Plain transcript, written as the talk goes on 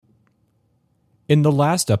In the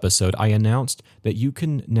last episode, I announced that you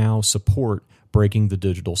can now support Breaking the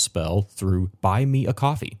Digital Spell through Buy Me a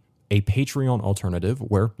Coffee, a Patreon alternative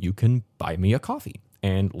where you can buy me a coffee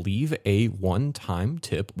and leave a one-time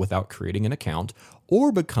tip without creating an account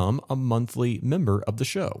or become a monthly member of the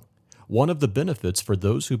show. One of the benefits for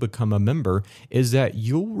those who become a member is that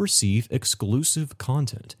you'll receive exclusive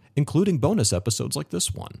content, including bonus episodes like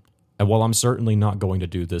this one. And while I'm certainly not going to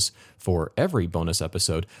do this for every bonus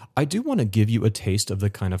episode, I do want to give you a taste of the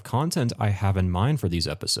kind of content I have in mind for these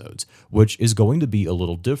episodes, which is going to be a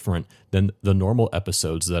little different than the normal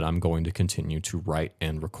episodes that I'm going to continue to write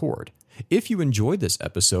and record. If you enjoyed this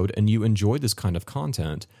episode and you enjoy this kind of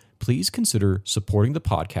content, please consider supporting the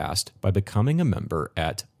podcast by becoming a member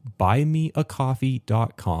at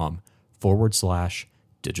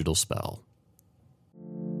buymeacoffee.com/digital spell.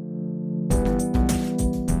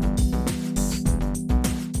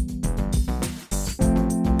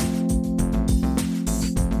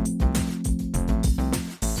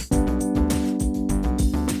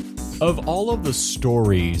 Of all of the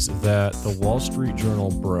stories that the Wall Street Journal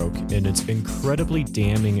broke in its incredibly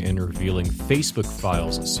damning and revealing Facebook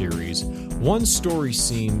Files series, one story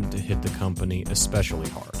seemed to hit the company especially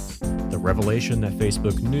hard. The revelation that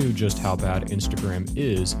Facebook knew just how bad Instagram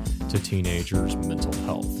is to teenagers' mental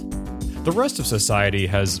health. The rest of society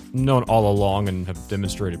has known all along and have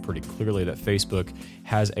demonstrated pretty clearly that Facebook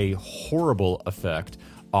has a horrible effect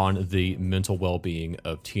on the mental well-being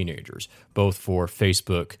of teenagers, both for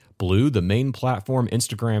Facebook Blue, the main platform,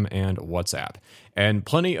 Instagram, and WhatsApp. And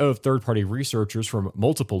plenty of third-party researchers from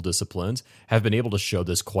multiple disciplines have been able to show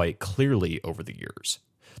this quite clearly over the years.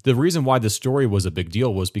 The reason why this story was a big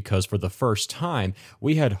deal was because for the first time,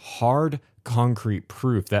 we had hard, concrete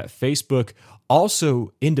proof that Facebook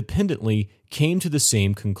also independently came to the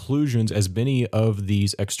same conclusions as many of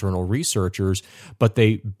these external researchers, but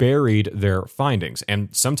they buried their findings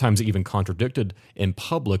and sometimes even contradicted in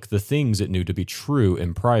public the things it knew to be true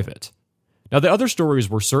in private. Now, the other stories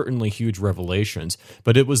were certainly huge revelations,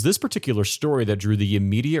 but it was this particular story that drew the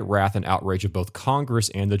immediate wrath and outrage of both Congress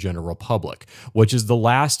and the general public, which is the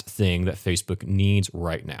last thing that Facebook needs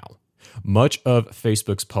right now. Much of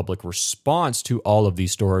Facebook's public response to all of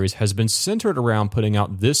these stories has been centered around putting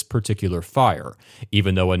out this particular fire,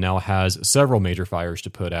 even though it now has several major fires to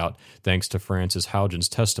put out thanks to Frances Haugen's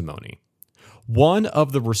testimony. One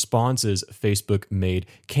of the responses Facebook made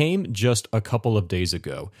came just a couple of days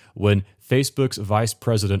ago when Facebook's Vice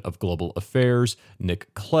President of Global Affairs,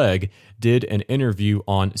 Nick Clegg, did an interview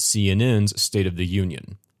on CNN's State of the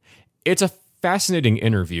Union. It's a fascinating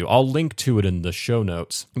interview. I'll link to it in the show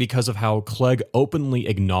notes because of how Clegg openly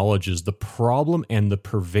acknowledges the problem and the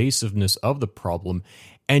pervasiveness of the problem,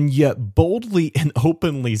 and yet boldly and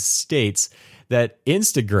openly states that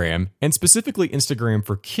Instagram, and specifically Instagram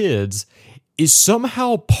for kids, is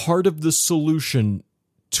somehow part of the solution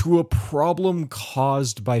to a problem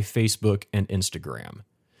caused by Facebook and Instagram.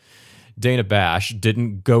 Dana Bash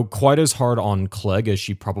didn't go quite as hard on Clegg as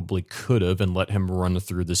she probably could have and let him run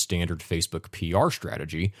through the standard Facebook PR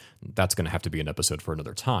strategy. That's going to have to be an episode for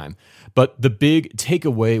another time. But the big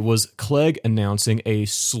takeaway was Clegg announcing a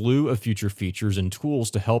slew of future features and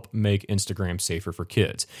tools to help make Instagram safer for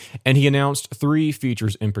kids. And he announced 3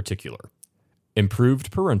 features in particular: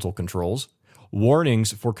 improved parental controls,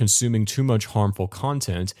 warnings for consuming too much harmful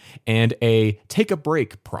content, and a take a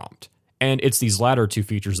break prompt. And it's these latter 2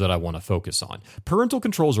 features that I want to focus on. Parental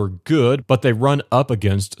controls are good, but they run up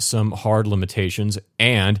against some hard limitations,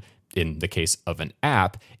 and in the case of an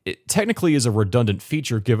app, it technically is a redundant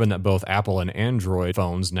feature given that both Apple and Android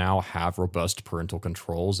phones now have robust parental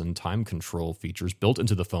controls and time control features built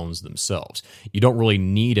into the phones themselves. You don't really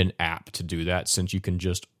need an app to do that since you can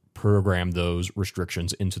just program those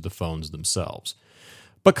restrictions into the phones themselves.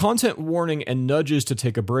 But content warning and nudges to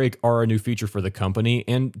take a break are a new feature for the company,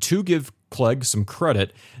 and to give Clegg some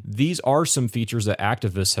credit, these are some features that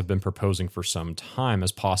activists have been proposing for some time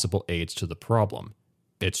as possible aids to the problem.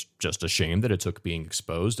 It's just a shame that it took being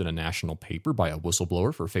exposed in a national paper by a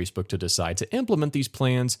whistleblower for Facebook to decide to implement these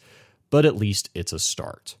plans, but at least it's a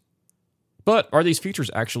start. But are these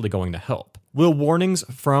features actually going to help? Will warnings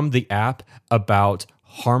from the app about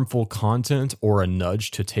harmful content or a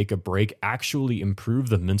nudge to take a break actually improve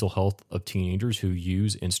the mental health of teenagers who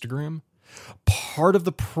use Instagram? Part of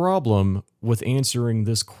the problem with answering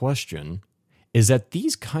this question is that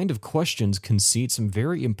these kind of questions concede some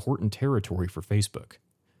very important territory for Facebook.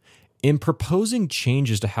 In proposing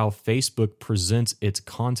changes to how Facebook presents its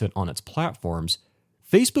content on its platforms,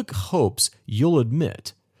 Facebook hopes you'll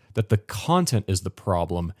admit that the content is the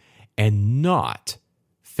problem and not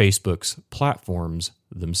Facebook's platforms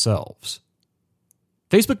themselves.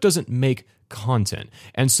 Facebook doesn't make content.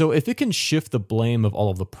 And so if it can shift the blame of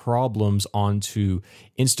all of the problems onto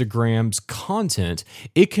Instagram's content,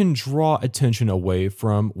 it can draw attention away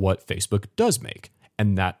from what Facebook does make,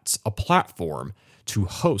 and that's a platform to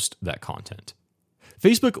host that content.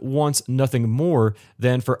 Facebook wants nothing more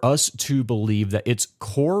than for us to believe that its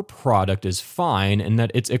core product is fine and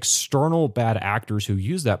that it's external bad actors who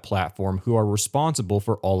use that platform who are responsible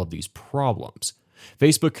for all of these problems.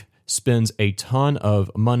 Facebook spends a ton of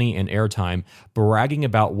money and airtime bragging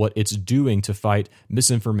about what it's doing to fight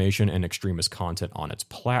misinformation and extremist content on its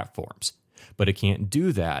platforms. But it can't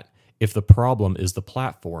do that if the problem is the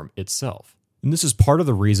platform itself. And this is part of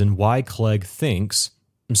the reason why Clegg thinks,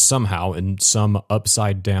 somehow in some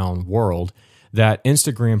upside down world, that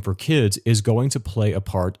Instagram for Kids is going to play a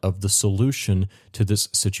part of the solution to this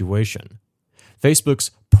situation.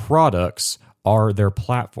 Facebook's products are their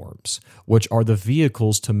platforms, which are the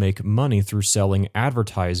vehicles to make money through selling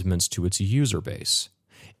advertisements to its user base.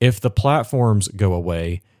 If the platforms go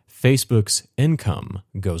away, Facebook's income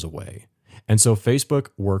goes away. And so Facebook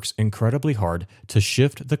works incredibly hard to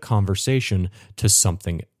shift the conversation to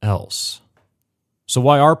something else. So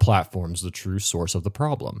why are platforms the true source of the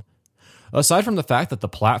problem? Aside from the fact that the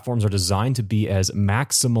platforms are designed to be as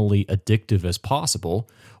maximally addictive as possible,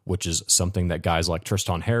 which is something that guys like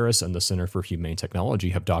Tristan Harris and the Center for Humane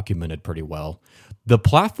Technology have documented pretty well, the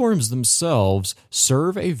platforms themselves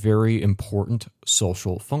serve a very important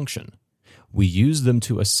social function. We use them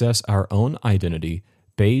to assess our own identity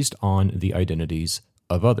based on the identities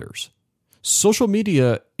of others. Social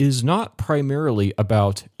media is not primarily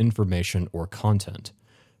about information or content.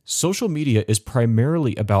 Social media is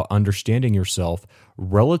primarily about understanding yourself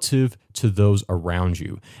relative to those around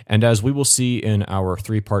you. And as we will see in our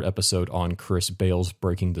 3-part episode on Chris Bale's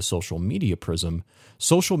Breaking the Social Media Prism,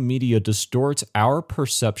 social media distorts our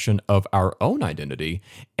perception of our own identity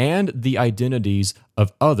and the identities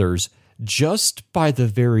of others just by the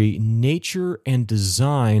very nature and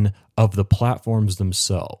design of the platforms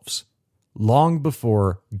themselves, long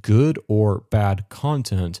before good or bad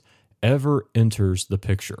content ever enters the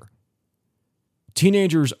picture.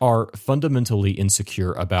 Teenagers are fundamentally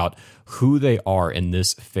insecure about who they are in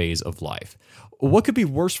this phase of life. What could be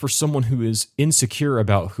worse for someone who is insecure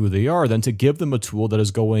about who they are than to give them a tool that is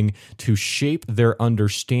going to shape their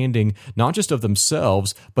understanding, not just of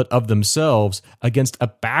themselves, but of themselves against a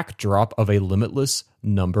backdrop of a limitless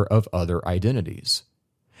number of other identities?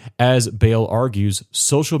 As Bale argues,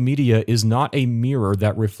 social media is not a mirror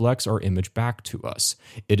that reflects our image back to us.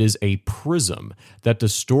 It is a prism that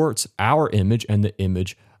distorts our image and the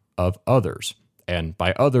image of others. And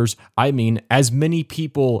by others, I mean as many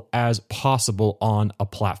people as possible on a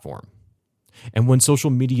platform. And when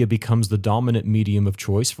social media becomes the dominant medium of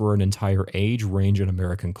choice for an entire age range in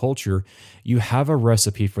American culture, you have a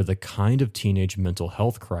recipe for the kind of teenage mental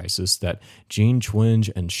health crisis that Jean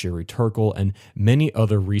Twenge and Sherry Turkle and many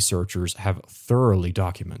other researchers have thoroughly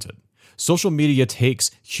documented. Social media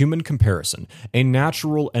takes human comparison, a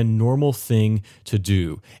natural and normal thing to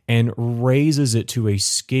do, and raises it to a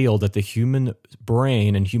scale that the human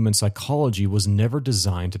brain and human psychology was never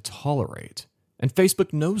designed to tolerate. And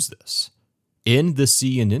Facebook knows this. In the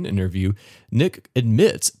CNN interview, Nick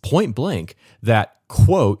admits point blank that,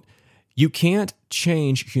 quote, "You can't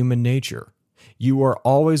change human nature. You are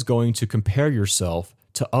always going to compare yourself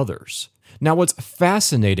to others." Now, what's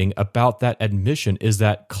fascinating about that admission is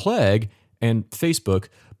that Clegg and Facebook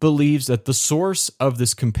believes that the source of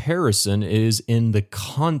this comparison is in the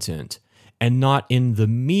content and not in the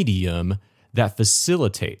medium that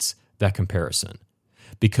facilitates that comparison.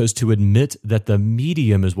 Because to admit that the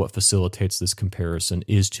medium is what facilitates this comparison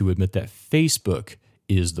is to admit that Facebook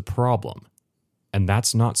is the problem. And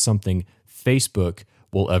that's not something Facebook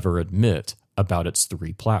will ever admit about its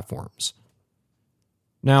 3 platforms.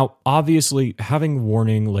 Now, obviously, having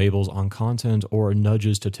warning labels on content or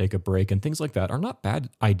nudges to take a break and things like that are not bad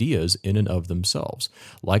ideas in and of themselves.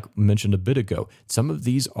 Like mentioned a bit ago, some of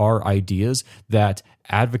these are ideas that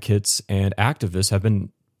advocates and activists have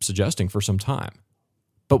been suggesting for some time.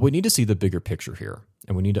 But we need to see the bigger picture here,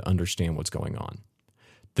 and we need to understand what's going on.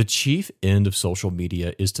 The chief end of social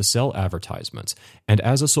media is to sell advertisements, and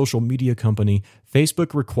as a social media company,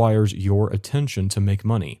 Facebook requires your attention to make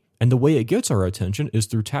money. And the way it gets our attention is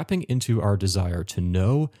through tapping into our desire to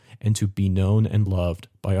know and to be known and loved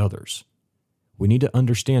by others. We need to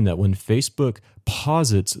understand that when Facebook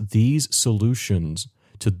posits these solutions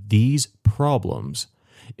to these problems,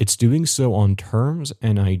 it's doing so on terms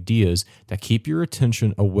and ideas that keep your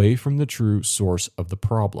attention away from the true source of the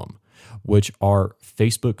problem, which are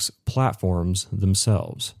Facebook's platforms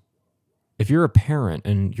themselves. If you're a parent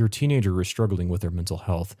and your teenager is struggling with their mental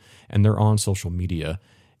health and they're on social media,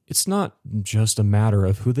 it's not just a matter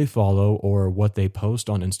of who they follow or what they post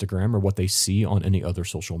on Instagram or what they see on any other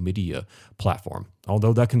social media platform,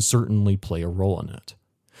 although that can certainly play a role in it.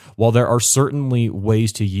 While there are certainly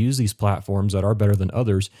ways to use these platforms that are better than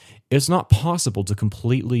others, it's not possible to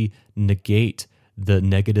completely negate the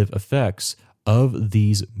negative effects of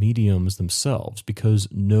these mediums themselves, because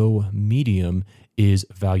no medium is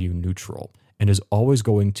value neutral and is always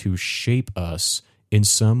going to shape us in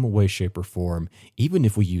some way, shape, or form, even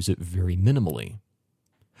if we use it very minimally.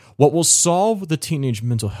 What will solve the teenage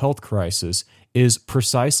mental health crisis is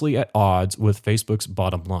precisely at odds with Facebook's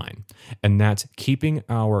bottom line, and that's keeping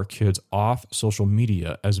our kids off social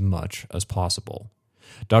media as much as possible.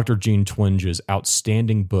 Dr. Jean Twenge's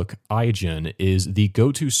outstanding book, iGen, is the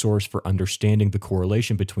go-to source for understanding the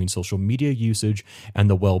correlation between social media usage and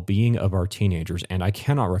the well-being of our teenagers, and I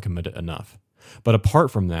cannot recommend it enough. But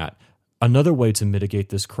apart from that, another way to mitigate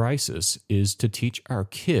this crisis is to teach our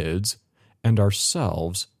kids and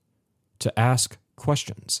ourselves to ask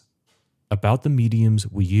questions about the mediums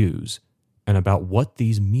we use and about what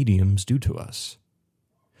these mediums do to us.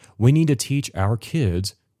 We need to teach our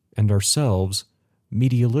kids and ourselves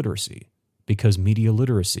media literacy, because media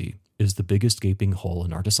literacy is the biggest gaping hole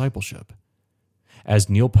in our discipleship. As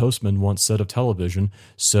Neil Postman once said of television,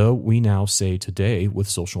 so we now say today with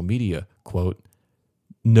social media, quote,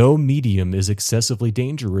 "No medium is excessively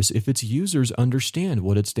dangerous if its users understand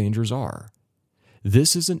what its dangers are."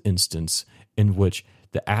 This is an instance in which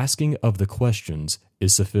the asking of the questions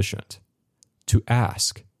is sufficient. To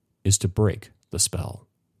ask is to break the spell.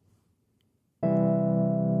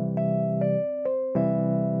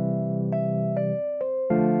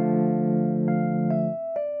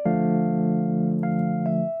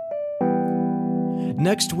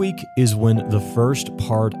 Next week is when the first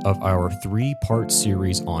part of our 3-part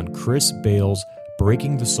series on Chris Bale's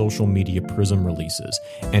Breaking the Social Media Prism releases,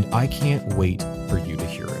 and I can't wait for you to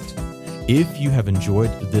hear it. If you have enjoyed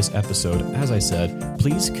this episode, as I said,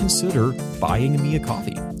 please consider buying me a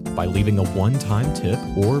coffee by leaving a one-time tip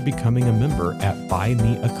or becoming a member at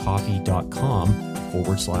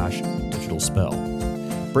buymeacoffee.com/digital spell.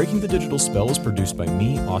 Breaking the Digital Spell is produced by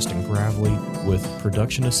me, Austin Gravely, with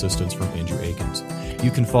production assistance from Andrew Akins. You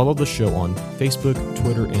can follow the show on Facebook,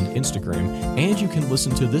 Twitter, and Instagram, and you can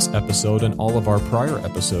listen to this episode and all of our prior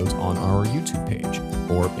episodes on our YouTube page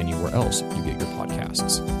or anywhere else you get your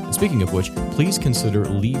podcasts. And speaking of which, please consider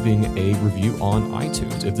leaving a review on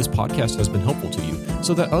iTunes if this podcast has been helpful to you,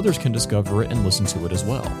 so that others can discover it and listen to it as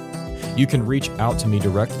well. You can reach out to me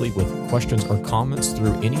directly with questions or comments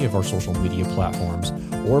through any of our social media platforms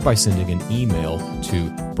or by sending an email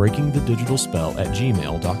to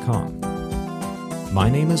breakingthedigitalspell@gmail.com. My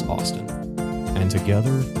name is Austin, and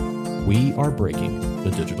together we are breaking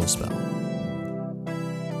the digital spell.